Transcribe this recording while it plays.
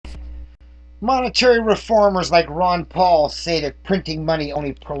Monetary reformers like Ron Paul say that printing money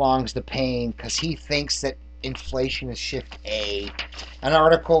only prolongs the pain because he thinks that inflation is shift A. An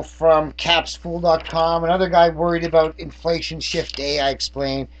article from capsfool.com, another guy worried about inflation shift A, I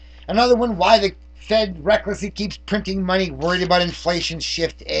explained. Another one, why the Fed recklessly keeps printing money, worried about inflation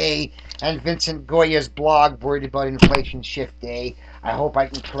shift A. And Vincent Gioia's blog, worried about inflation shift A. I hope I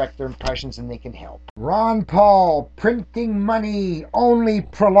can correct their impressions and they can help. Ron Paul, printing money only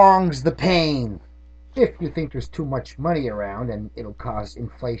prolongs the pain. If you think there's too much money around and it'll cause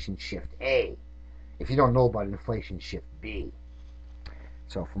inflation shift A. If you don't know about inflation shift B.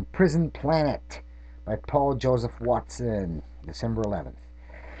 So from Prison Planet by Paul Joseph Watson, December 11th.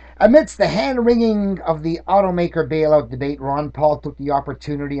 Amidst the hand-wringing of the automaker bailout debate, Ron Paul took the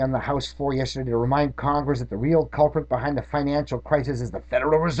opportunity on the House floor yesterday to remind Congress that the real culprit behind the financial crisis is the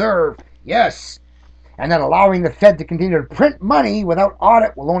Federal Reserve. Yes, and that allowing the Fed to continue to print money without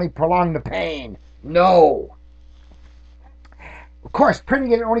audit will only prolong the pain. No. Of course,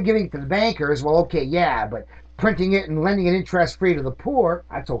 printing it and only giving it to the bankers, well, okay, yeah, but printing it and lending it interest-free to the poor,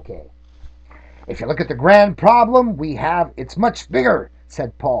 that's okay. If you look at the grand problem we have, it's much bigger,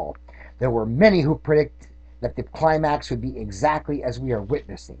 said Paul. There were many who predict that the climax would be exactly as we are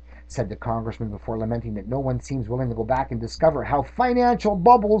witnessing, said the congressman before lamenting that no one seems willing to go back and discover how financial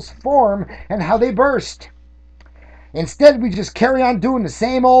bubbles form and how they burst. Instead, we just carry on doing the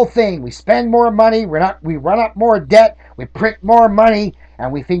same old thing. We spend more money, we run up more debt, we print more money,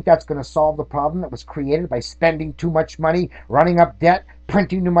 and we think that's going to solve the problem that was created by spending too much money, running up debt,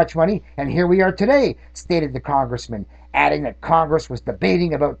 printing too much money, and here we are today, stated the congressman, adding that Congress was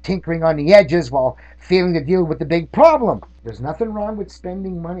debating about tinkering on the edges while failing to deal with the big problem. There's nothing wrong with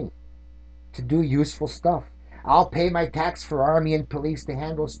spending money to do useful stuff. I'll pay my tax for army and police to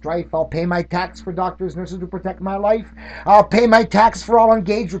handle strife. I'll pay my tax for doctors, nurses to protect my life. I'll pay my tax for all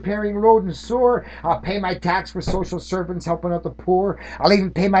engaged repairing road and sewer. I'll pay my tax for social servants helping out the poor. I'll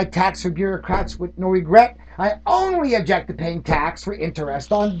even pay my tax for bureaucrats with no regret. I only object to paying tax for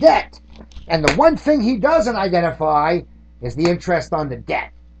interest on debt. And the one thing he doesn't identify is the interest on the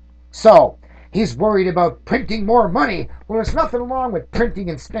debt. So, he's worried about printing more money. Well, there's nothing wrong with printing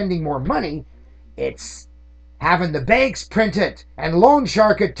and spending more money. It's having the banks print it and loan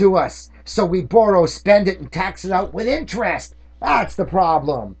shark it to us so we borrow, spend it, and tax it out with interest. That's the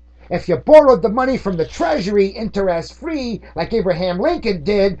problem. If you borrowed the money from the Treasury interest-free, like Abraham Lincoln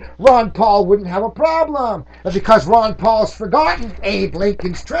did, Ron Paul wouldn't have a problem. But because Ron Paul's forgotten Abe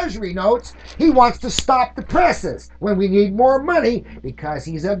Lincoln's Treasury notes, he wants to stop the presses when we need more money because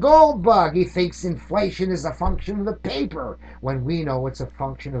he's a gold bug. He thinks inflation is a function of the paper when we know it's a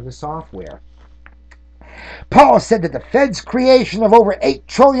function of the software. Paul said that the Fed's creation of over $8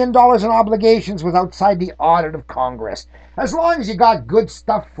 trillion in obligations was outside the audit of Congress. As long as you got good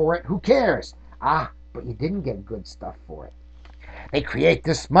stuff for it, who cares? But you didn't get good stuff for it. They create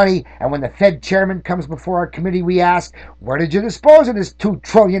this money, and when the Fed chairman comes before our committee, we ask, where did you dispose of this $2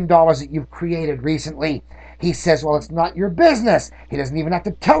 trillion that you've created recently? He says, well, it's not your business. He doesn't even have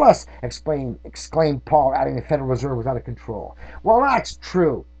to tell us, exclaimed Paul, adding the Federal Reserve was out of control. Well, that's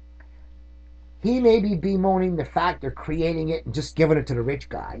true. He may be bemoaning the fact they're creating it and just giving it to the rich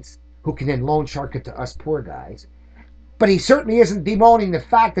guys, who can then loan shark it to us poor guys. But he certainly isn't bemoaning the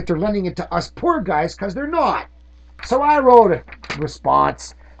fact that they're lending it to us poor guys, because they're not. So I wrote a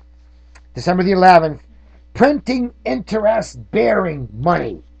response, December the 11th, printing interest-bearing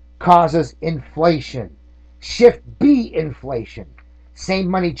money causes inflation. Shift B inflation. Same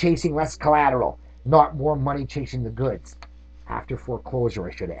money chasing less collateral, not more money chasing the goods. After foreclosure,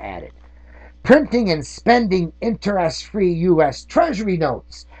 I should have added. Printing and spending interest-free U.S. Treasury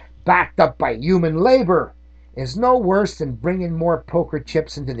notes, backed up by human labor, is no worse than bringing more poker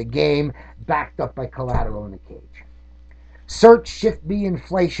chips into the game, backed up by collateral in the cage. Search Shift B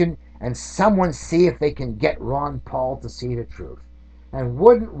inflation and someone see if they can get Ron Paul to see the truth. And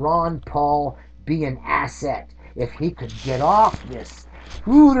wouldn't Ron Paul be an asset if he could get off this,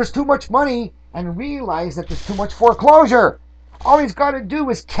 there's too much money, and realize that there's too much foreclosure? All he's got to do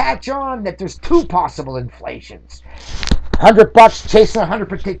is catch on that there's two possible inflations. $100 chasing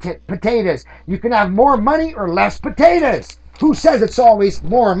 100 potatoes. You can have more money or less potatoes. Who says it's always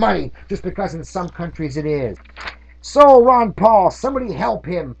more money just because in some countries it is? So Ron Paul, somebody help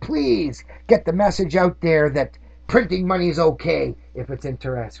him. Please get the message out there that printing money is okay if it's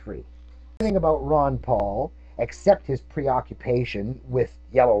interest-free. Nothing about Ron Paul except his preoccupation with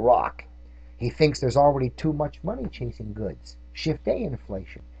Yellow Rock. He thinks there's already too much money chasing goods. Shift A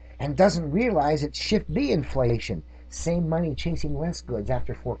inflation, and doesn't realize it's Shift B inflation, same money chasing less goods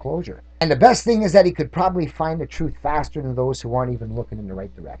after foreclosure. And the best thing is that he could probably find the truth faster than those who aren't even looking in the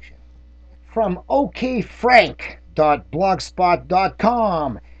right direction. from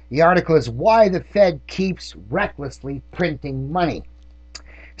okfrank.blogspot.com. The article is Why the Fed Keeps Recklessly Printing Money.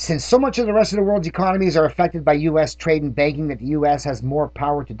 Since so much of the rest of the world's economies are affected by U.S. trade and banking, that the U.S. has more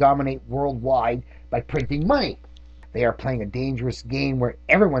power to dominate worldwide by printing money. They are playing a dangerous game where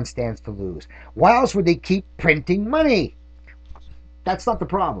everyone stands to lose. Why else would they keep printing money? That's not the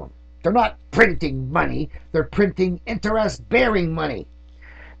problem. They're not printing money. They're printing interest-bearing money.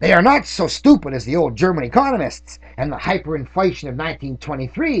 They are not so stupid as the old German economists and the hyperinflation of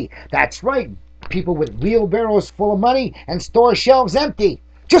 1923. That's right. People with wheelbarrows full of money and store shelves empty.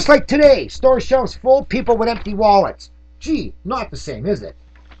 Just like today, store shelves full, people with empty wallets. Gee, not the same, is it?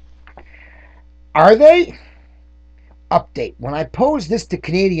 Are they? Update. When I posed this to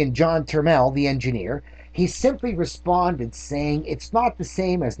Canadian John Turmel, the engineer, he simply responded saying it's not the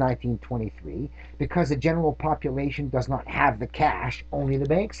same as 1923 because the general population does not have the cash, only the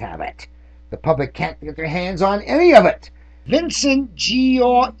banks have it. The public can't get their hands on any of it. Vincent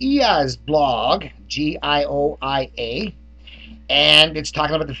Gioia's blog, Gioia, and it's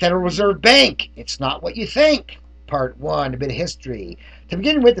talking about the Federal Reserve Bank. It's not what you think. Part 1, a bit of history. To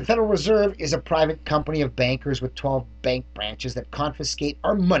begin with, the Federal Reserve is a private company of bankers with 12 bank branches that confiscate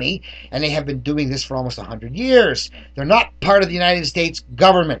our money, and they have been doing this for almost 100 years. They're not part of the United States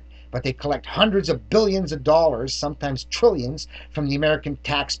government, but they collect hundreds of billions of dollars, sometimes trillions, from the American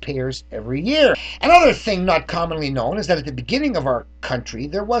taxpayers every year. Another thing not commonly known is that at the beginning of our country,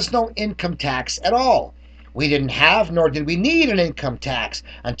 there was no income tax at all. We didn't have, nor did we need, an income tax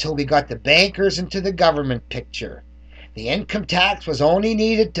until we got the bankers into the government picture. The income tax was only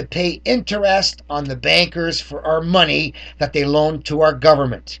needed to pay interest on the bankers for our money that they loaned to our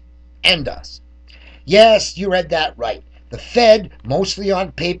government and us. Yes, you read that right. The Fed, mostly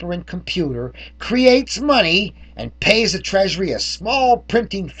on paper and computer, creates money and pays the Treasury a small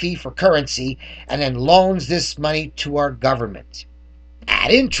printing fee for currency and then loans this money to our government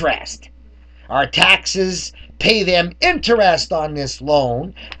at interest. Our taxes pay them interest on this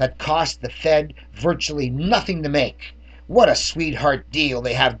loan that cost the Fed virtually nothing to make. What a sweetheart deal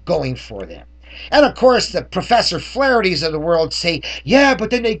they have going for them. And of course, the Professor Flahertys of the world say, yeah, but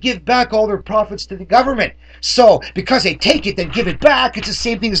then they give back all their profits to the government. So, because they take it, then give it back, it's the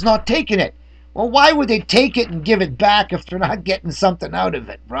same thing as not taking it. Well, why would they take it and give it back if they're not getting something out of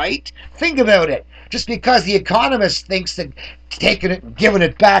it, right? Think about it. Just because the economist thinks that taking it and giving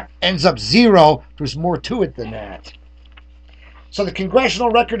it back ends up zero, there's more to it than that. So the congressional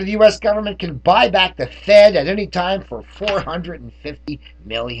record of the U.S. government can buy back the Fed at any time for $450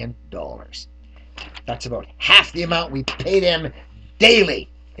 million. That's about half the amount we pay them daily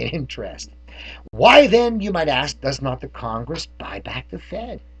in interest. Why then, you might ask, does not the Congress buy back the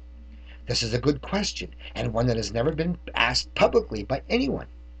Fed? This is a good question, and one that has never been asked publicly by anyone.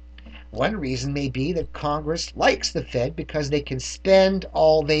 One reason may be that Congress likes the Fed because they can spend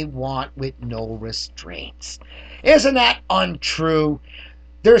all they want with no restraints. Isn't that untrue?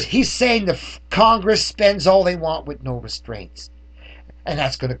 He's saying the Congress spends all they want with no restraints. And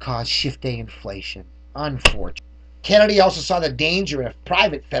that's going to cause shifting inflation. Unfortunately. Kennedy also saw the danger in a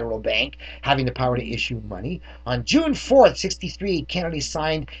private federal bank having the power to issue money. On June 4th, 1963, Kennedy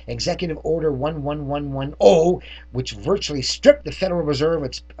signed Executive Order 11110, which virtually stripped the Federal Reserve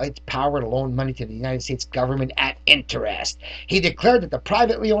its power to loan money to the United States government at interest. He declared that the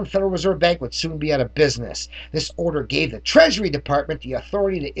privately owned Federal Reserve Bank would soon be out of business. This order gave the Treasury Department the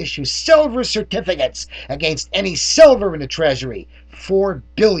authority to issue silver certificates against any silver in the Treasury. $4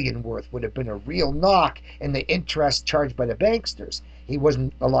 billion worth would have been a real knock in the interest charged by the banksters. He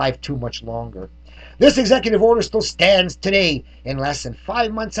wasn't alive too much longer. This executive order still stands today. In less than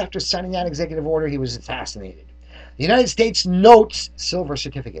 5 months after signing that executive order, he was assassinated. The United States notes, silver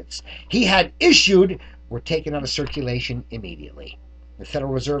certificates, he had issued were taken out of circulation immediately. The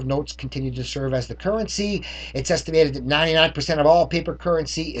Federal Reserve notes continue to serve as the currency. It's estimated that 99% of all paper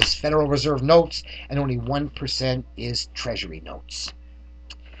currency is Federal Reserve notes, and only 1% is Treasury notes.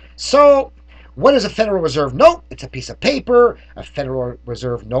 So, what is a Federal Reserve note? It's a piece of paper. A Federal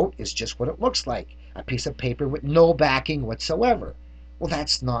Reserve note is just what it looks like, a piece of paper with no backing whatsoever. Well,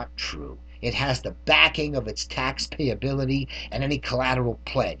 that's not true. It has the backing of its tax payability and any collateral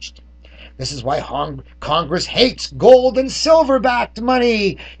pledged. This is why Congress hates gold and silver-backed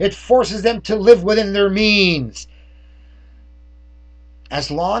money. It forces them to live within their means. As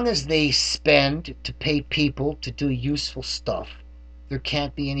long as they spend to pay people to do useful stuff, there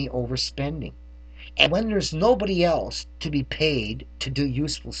can't be any overspending. And when there's nobody else to be paid to do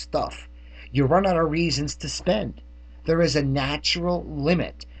useful stuff, you run out of reasons to spend. There is a natural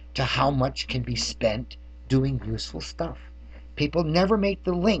limit to how much can be spent doing useful stuff. People never make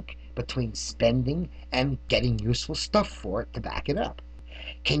the link between spending and getting useful stuff for it to back it up.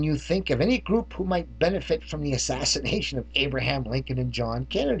 Can you think of any group who might benefit from the assassination of Abraham Lincoln and John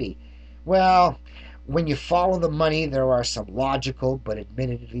Kennedy? Well, when you follow the money, there are some logical but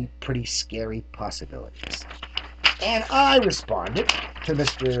admittedly pretty scary possibilities. And I responded to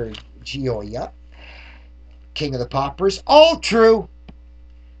Mr. Gioia, King of the Paupers, all true.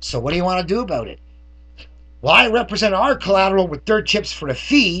 So what do you want to do about it? Why represent our collateral with dirt chips for a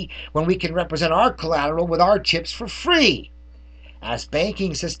fee when we can represent our collateral with our chips for free? As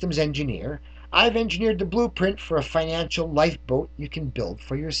banking systems engineer, I've engineered the blueprint for a financial lifeboat you can build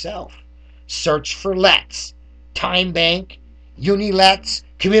for yourself. Search for LETs, Time Bank, UniLets,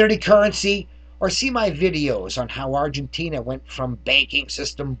 Community Currency, or see my videos on how Argentina went from banking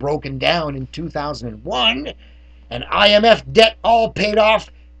system broken down in 2001 and IMF debt all paid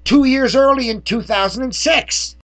off 2 years early in 2006.